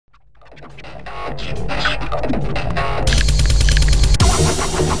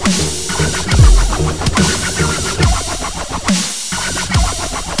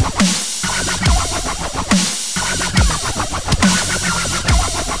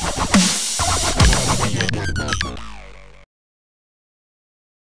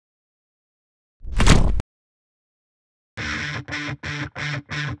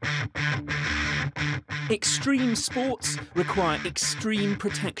Extreme sports require extreme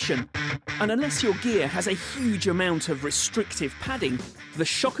protection, and unless your gear has a huge amount of restrictive padding, the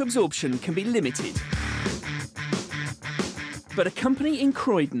shock absorption can be limited. But a company in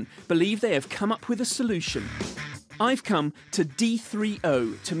Croydon believe they have come up with a solution. I've come to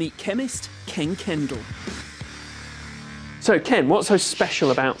D3O to meet chemist Ken Kendall. So Ken, what's so special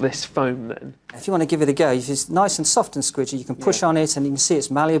about this foam then? If you want to give it a go, if it's nice and soft and squidgy, you can push on it and you can see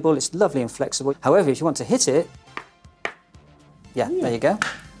it's malleable, it's lovely and flexible. However, if you want to hit it, there you go.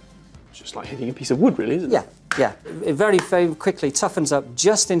 It's just like hitting a piece of wood really, isn't it? Yeah. It very, very quickly toughens up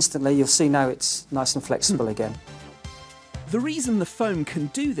just instantly. You'll see now it's nice and flexible again. The reason the foam can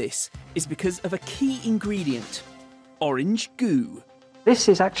do this is because of a key ingredient, Orange Goo. This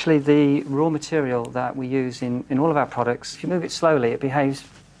is actually the raw material that we use in all of our products. If you move it slowly, it behaves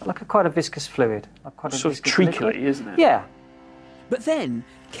like quite a viscous fluid. Like quite a sort of treacly, isn't it? Yeah. But then,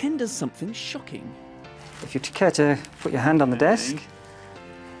 Ken does something shocking. If you care to put your hand on the desk,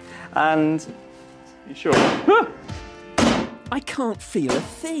 and... You sure? I can't feel a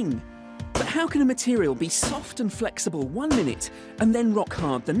thing. But how can a material be soft and flexible one minute and then rock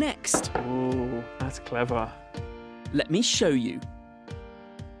hard the next? Oh, that's clever. Let me show you.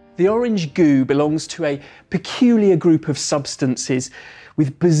 The Orange Goo belongs to a peculiar group of substances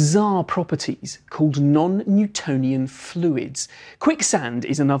with bizarre properties called non-Newtonian fluids. Quicksand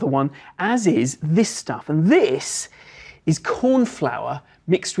is another one, as is this stuff. And this is corn flour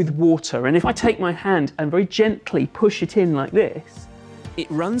mixed with water. And if I take my hand and very gently push it in like this,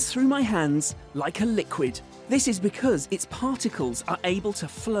 it runs through my hands like a liquid. This is because its particles are able to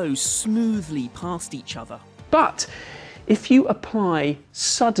flow smoothly past each other. But if you apply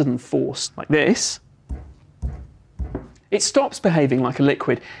sudden force like this, it stops behaving like a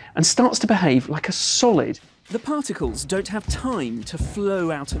liquid and starts to behave like a solid. The particles don't have time to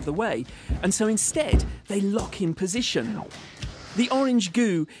flow out of the way, and so instead they lock in position. The Orange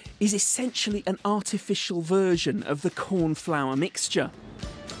Goo is essentially an artificial version of the corn flour mixture.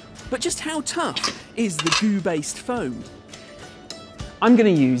 But just how tough is the goo-based foam? I'm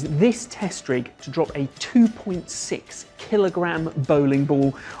going to use this test rig to drop a 2.6 kilogram bowling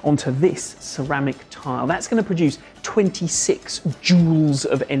ball onto this ceramic tile. That's going to produce 26 joules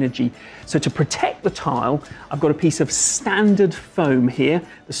of energy. So to protect the tile, I've got a piece of standard foam here,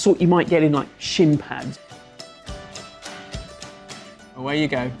 the sort you might get in like shin pads. Away you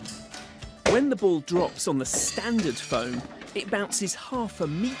go. When the ball drops on the standard foam, it bounces half a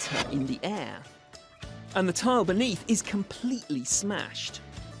metre in the air. And the tile beneath is completely smashed.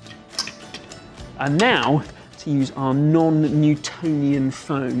 And now to use our non-Newtonian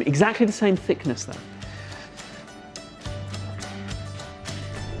foam. Exactly the same thickness though.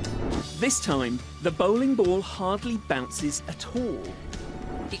 This time, the bowling ball hardly bounces at all.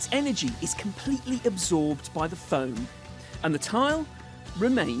 Its energy is completely absorbed by the foam, and the tile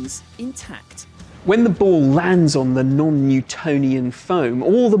remains intact. When the ball lands on the non-Newtonian foam,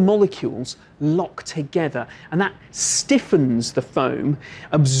 all the molecules lock together, and that stiffens the foam,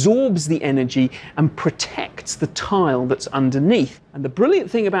 absorbs the energy, and protects the tile that's underneath. And the brilliant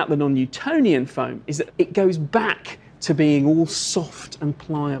thing about the non-Newtonian foam is that it goes back to being all soft and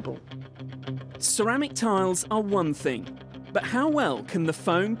pliable. Ceramic tiles are one thing, but how well can the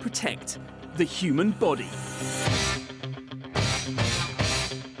foam protect the human body?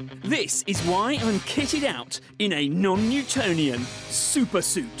 This is why I'm kitted out in a non-Newtonian super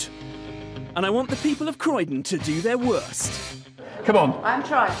suit. And I want the people of Croydon to do their worst. Come on. I'm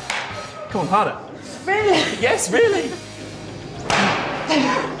trying. Come on, harder. Really? Yes, really.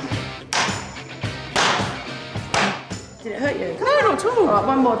 Did it hurt you? No, not at all. All right,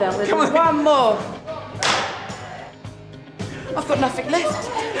 one more down. Come on. One more. I've got nothing left.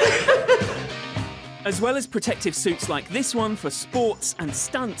 As well as protective suits like this one for sports and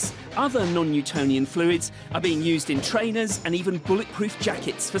stunts, other non-Newtonian fluids are being used in trainers and even bulletproof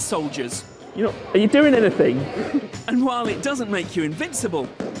jackets for soldiers. Are you doing anything? And while it doesn't make you invincible,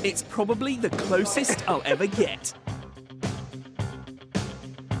 it's probably the closest I'll ever get.